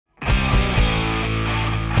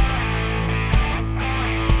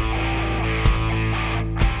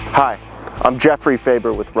I'm Jeffrey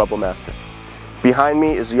Faber with RUBBLE Master. Behind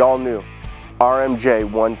me is the all-new RM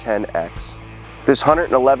J110X. This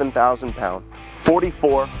 111,000 pound,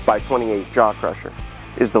 44 by 28 jaw crusher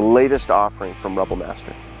is the latest offering from RUBBLE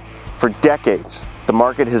Master. For decades, the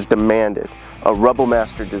market has demanded a RUBBLE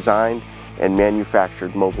Master designed and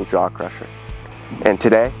manufactured mobile jaw crusher. And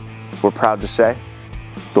today, we're proud to say,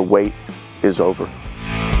 the wait is over.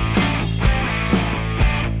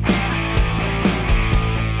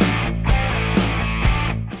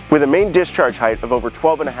 With a main discharge height of over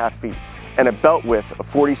 12.5 feet and a belt width of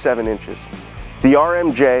 47 inches, the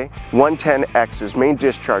RM J110X's main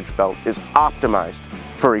discharge belt is optimized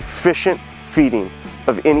for efficient feeding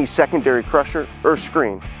of any secondary crusher or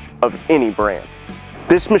screen of any brand.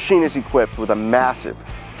 This machine is equipped with a massive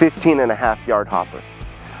 15.5-yard hopper,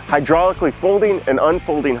 hydraulically folding and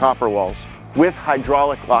unfolding hopper walls with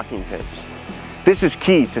hydraulic locking pins. This is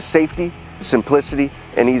key to safety, simplicity,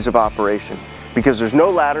 and ease of operation, because there's no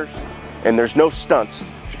ladders and there's no stunts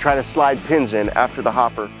to try to slide pins in after the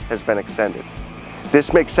hopper has been extended.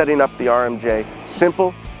 This makes setting up the RMJ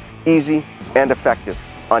simple, easy, and effective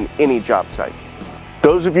on any job site.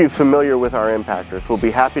 Those of you familiar with our impactors will be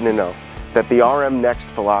happy to know that the RM Next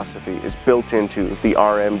philosophy is built into the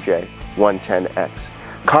RMJ 110X.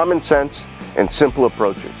 Common sense and simple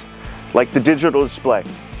approaches, like the digital display.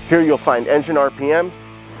 Here you'll find engine RPM,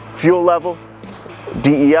 fuel level,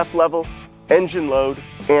 DEF level, engine load,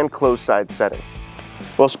 and closed side setting.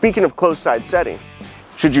 Well, speaking of closed side setting,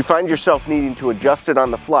 should you find yourself needing to adjust it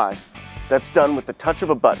on the fly, that's done with the touch of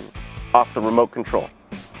a button off the remote control.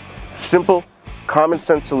 Simple, common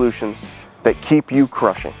sense solutions that keep you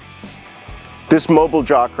crushing. This mobile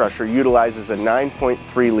jaw crusher utilizes a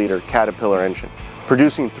 9.3 liter Caterpillar engine,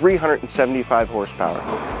 producing 375 horsepower.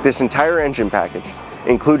 This entire engine package,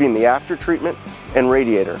 including the after treatment and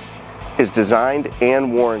radiator, is designed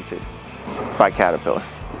and warranted by Caterpillar.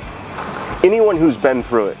 Anyone who's been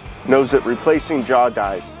through it knows that replacing jaw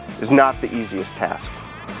dies is not the easiest task.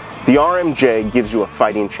 The RMJ gives you a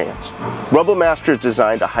fighting chance. RUBBLE Master has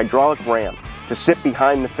designed a hydraulic ram to sit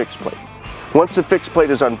behind the fixed plate. Once the fixed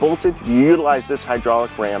plate is unbolted, you utilize this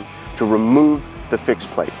hydraulic ram to remove the fixed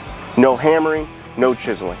plate. No hammering, no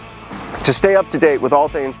chiseling. To stay up to date with all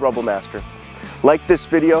things RUBBLE Master, like this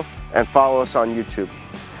video and follow us on YouTube.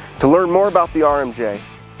 To learn more about the RMJ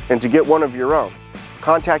and to get one of your own,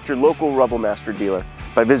 contact your local RUBBLE Master dealer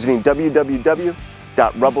by visiting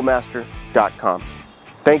www.rubblemaster.com.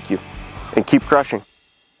 Thank you, and keep crushing.